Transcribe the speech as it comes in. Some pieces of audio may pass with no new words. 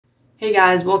Hey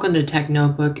guys, welcome to Tech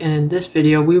Notebook, and in this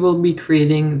video we will be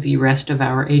creating the rest of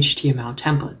our HTML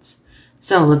templates.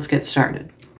 So let's get started.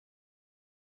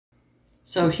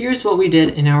 So here's what we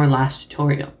did in our last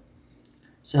tutorial.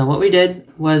 So what we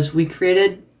did was we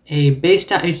created a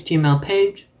base.html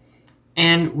page,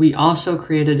 and we also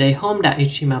created a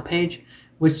home.html page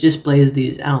which displays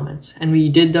these elements, and we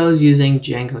did those using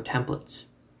Django templates.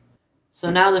 So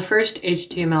now the first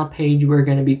HTML page we're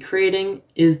going to be creating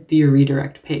is the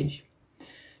redirect page.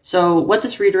 So what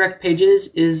this redirect page is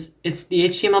it's the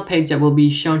HTML page that will be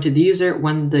shown to the user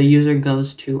when the user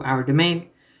goes to our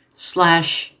domain /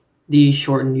 the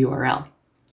shortened URL.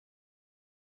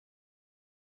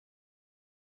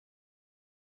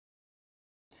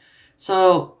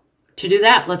 So to do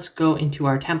that, let's go into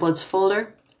our templates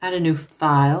folder, add a new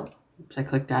file. Oops, I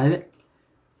clicked out of it.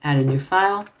 Add a new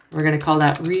file. We're going to call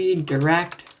that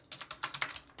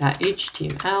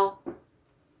redirect.html.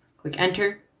 Click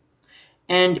enter.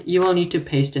 And you will need to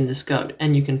paste in this code,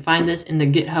 and you can find this in the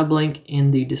GitHub link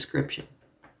in the description.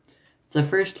 So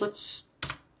first, let's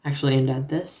actually indent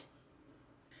this.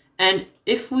 And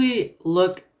if we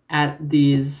look at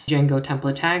these Django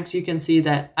template tags, you can see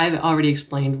that I've already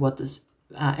explained what this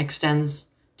extends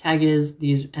tag is,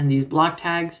 these block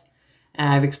tags, and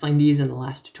I've explained these in the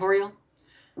last tutorial.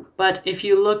 But if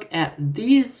you look at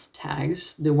these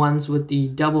tags, the ones with the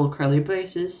double curly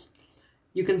braces,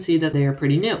 you can see that they are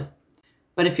pretty new.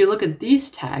 But if you look at these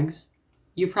tags,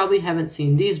 you probably haven't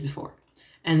seen these before.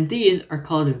 And these are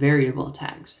called variable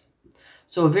tags.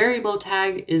 So a variable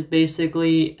tag is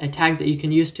basically a tag that you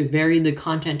can use to vary the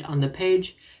content on the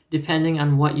page depending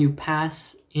on what you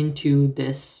pass into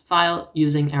this file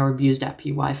using our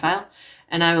views.py file.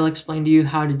 And I will explain to you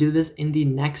how to do this in the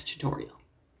next tutorial.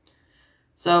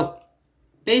 So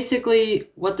basically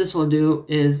what this will do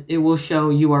is it will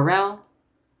show URL,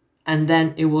 and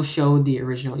then it will show the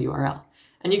original URL.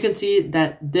 And you can see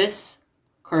that this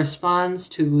corresponds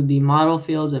to the model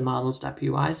fields in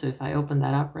models.py. So if I open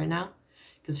that up right now,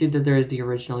 you can see that there is the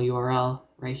original URL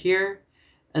right here,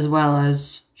 as well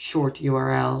as short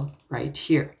URL right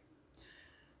here.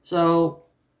 So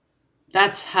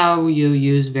that's how you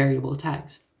use variable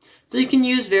tags. So you can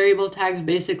use variable tags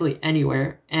basically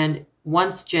anywhere. And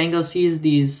once Django sees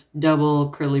these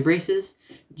double curly braces,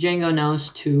 Django knows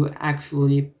to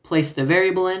actually place the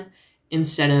variable in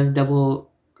instead of double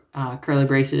curly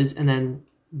braces and then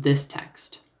this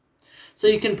text. So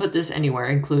you can put this anywhere,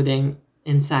 including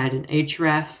inside an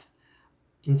href,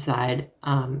 inside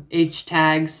h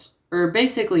tags, or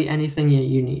basically anything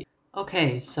you need.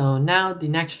 Okay, so now the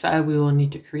next file we will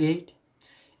need to create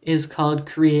is called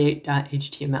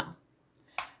create.html.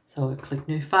 So we click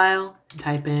new file, and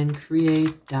type in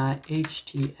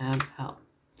create.html.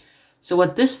 So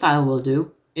what this file will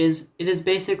do is it is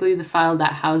basically the file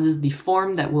that houses the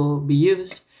form that will be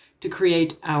used to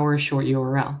create our short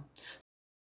URL.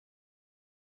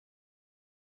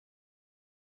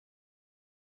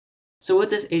 So what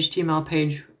this HTML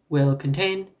page will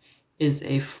contain is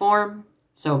a form,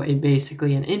 so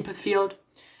basically an input field,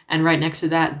 and right next to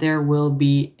that there will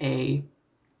be a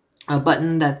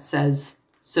button that says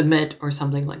submit or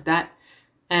something like that,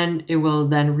 and it will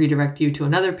then redirect you to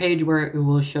another page where it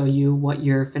will show you what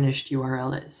your finished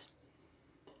URL is.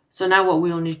 So now what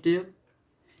we will need to do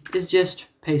is just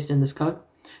paste in this code,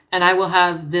 and I will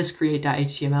have this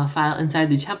create.html file inside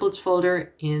the templates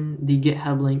folder in the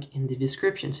GitHub link in the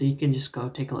description, so you can just go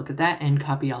take a look at that and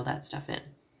copy all that stuff in.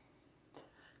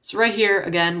 So right here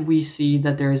again we see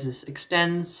that there is this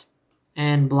extends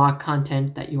and block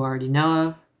content that you already know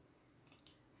of,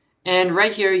 and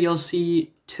right here you'll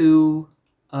see two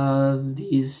of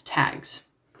these tags.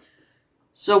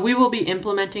 So we will be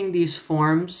implementing these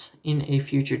forms in a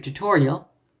future tutorial.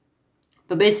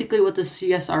 But basically what the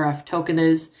CSRF token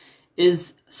is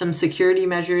some security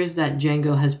measures that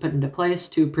Django has put into place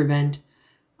to prevent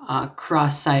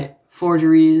cross-site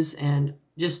forgeries and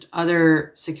just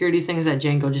other security things that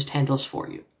Django just handles for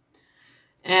you.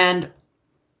 And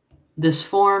this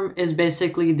form is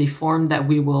basically the form that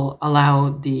we will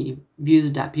allow the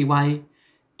views.py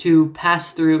to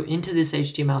pass through into this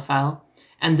HTML file,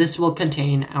 and this will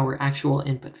contain our actual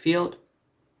input field.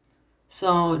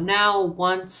 So now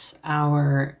once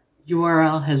our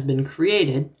URL has been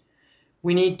created,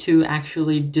 we need to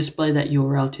actually display that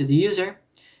URL to the user.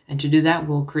 And to do that,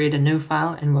 we'll create a new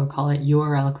file and we'll call it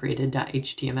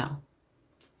url_created.html.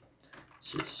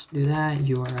 So just do that,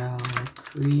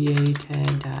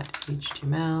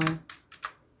 url_created.html.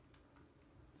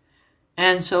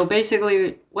 And so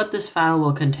basically what this file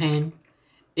will contain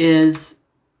is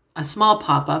a small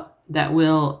pop-up that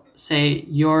will say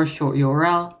your short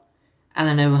URL, and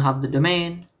then it will have the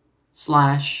domain /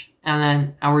 and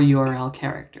then our URL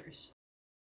characters.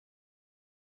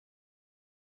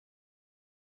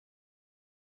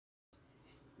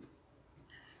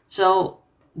 So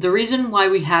the reason why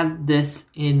we have this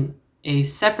in a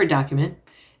separate document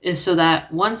is so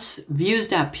that once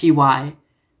views.py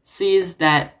sees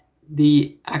that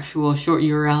the actual short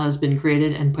URL has been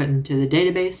created and put into the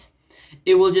database,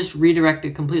 it will just redirect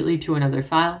it completely to another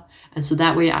file. And so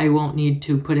that way I won't need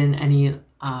to put in any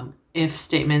if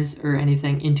statements or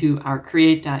anything into our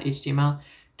create.html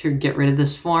to get rid of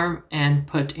this form and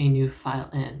put a new file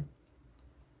in.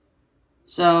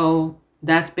 So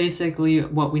that's basically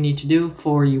what we need to do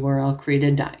for URL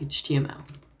created.html.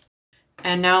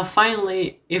 And now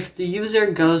finally, if the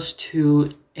user goes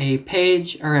to a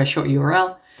page or a short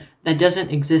URL that doesn't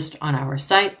exist on our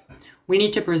site, we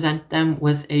need to present them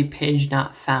with a page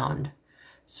not found.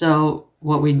 So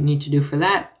what we need to do for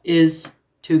that is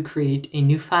to create a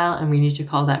new file, and we need to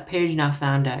call that page not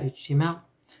found.html.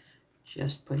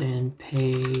 Just put in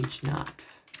page not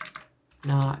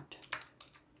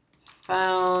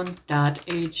found.html.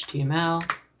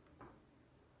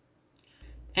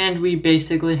 And we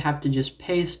basically have to just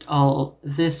paste all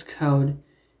this code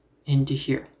into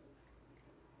here.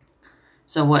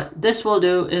 So what this will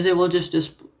do is it will just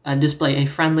display a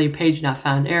friendly page not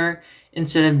found error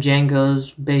instead of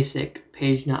Django's basic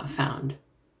page not found.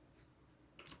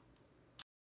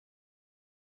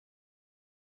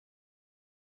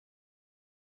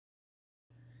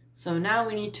 So now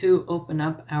we need to open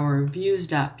up our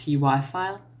views.py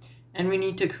file, and we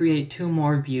need to create two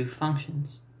more view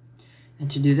functions. And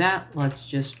to do that, let's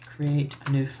just create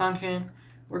a new function.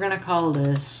 We're going to call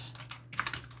this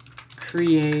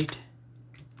create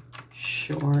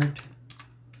short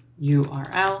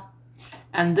URL.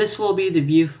 And this will be the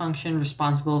view function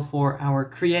responsible for our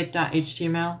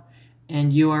create.html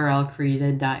and URL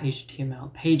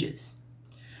created.html pages.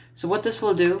 So what this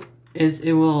will do is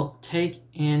it will take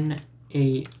in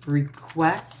a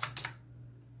request,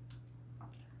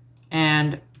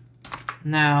 and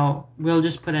now we'll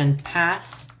just put in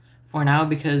pass for now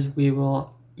because we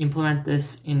will implement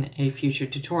this in a future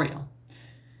tutorial.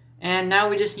 And now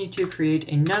we just need to create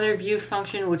another view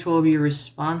function which will be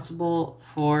responsible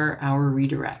for our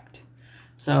redirect.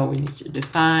 So we need to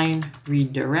define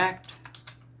redirect.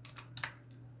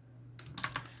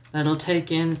 That'll take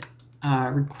in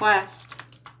a request,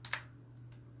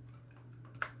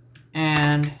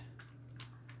 and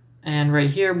right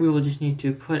here we will just need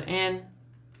to put in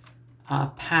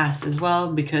pass as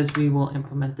well because we will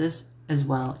implement this as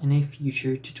well in a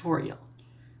future tutorial.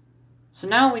 So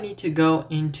now we need to go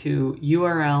into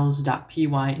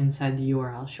urls.py inside the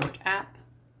URL short app.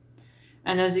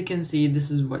 And as you can see,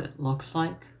 this is what it looks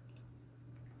like.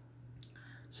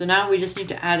 So now we just need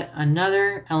to add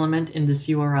another element in this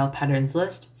URL patterns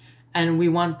list. And we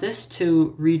want this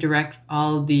to redirect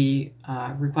all the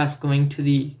requests going to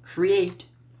the create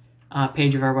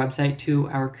page of our website to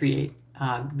our create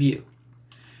view.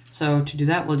 So to do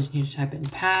that, we'll just need to type in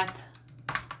path.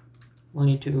 We'll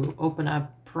need to open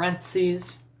up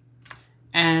parentheses,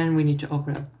 and we need to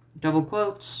open up double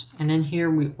quotes, and in here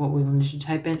what we will need to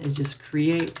type in is just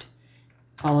create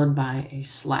followed by a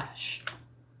slash.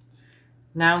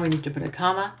 Now we need to put a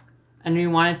comma, and we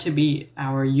want it to be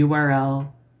our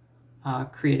URL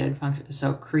created function,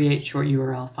 so create short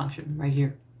URL function right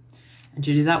here. And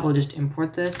to do that, we'll just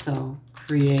import this, so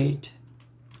create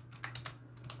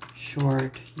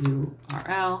short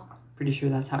URL, pretty sure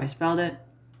that's how I spelled it,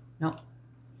 nope,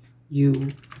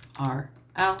 URL,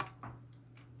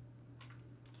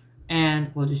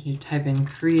 and we'll just need to type in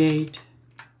create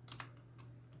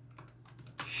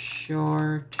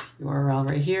short URL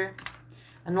right here,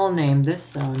 and we'll name this,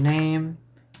 so name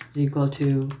is equal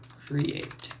to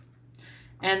create.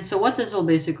 And so what this will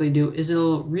basically do is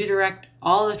it'll redirect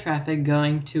all the traffic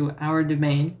going to our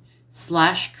domain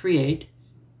 /create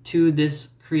to this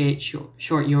create short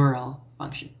URL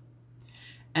function.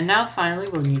 And now finally,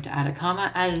 we'll need to add a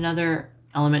comma, add another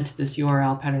element to this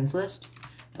URL patterns list.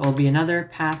 It will be another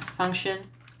path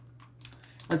function.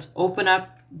 Let's open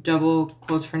up double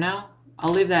quotes for now.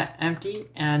 I'll leave that empty,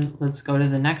 and let's go to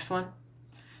the next one.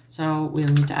 So we'll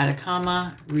need to add a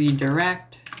comma,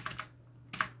 redirect,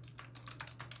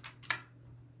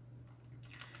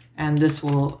 and this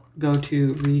will go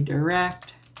to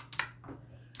redirect,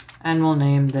 and we'll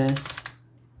name this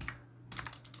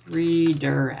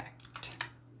redirect.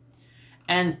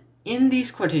 And in these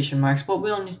quotation marks, what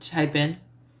we'll need to type in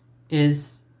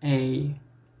is an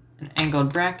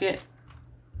angled bracket,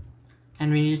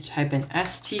 and we need to type in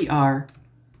str:\URL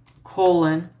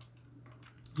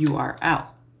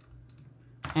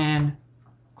and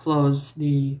close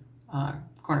the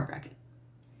corner bracket.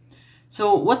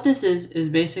 So what this is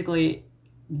basically,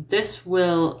 this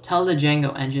will tell the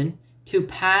Django engine to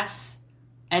pass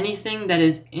anything that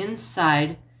is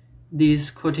inside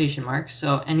these quotation marks,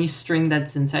 so any string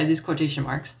that's inside these quotation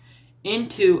marks,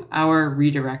 into our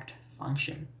redirect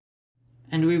function.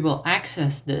 And we will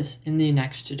access this in the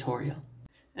next tutorial.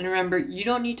 And remember, you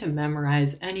don't need to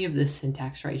memorize any of this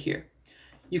syntax right here.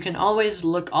 You can always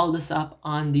look all this up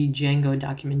on the Django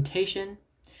documentation.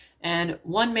 And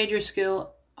one major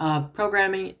skill of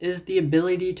programming is the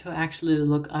ability to actually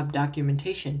look up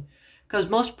documentation, because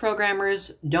most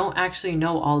programmers don't actually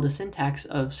know all the syntax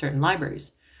of certain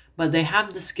libraries, but they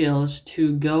have the skills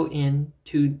to go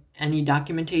into any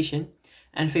documentation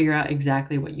and figure out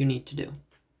exactly what you need to do.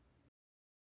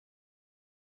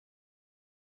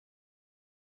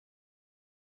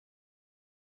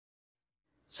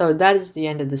 So that is the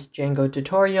end of this Django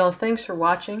tutorial. Thanks for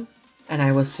watching, and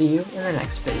I will see you in the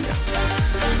next video.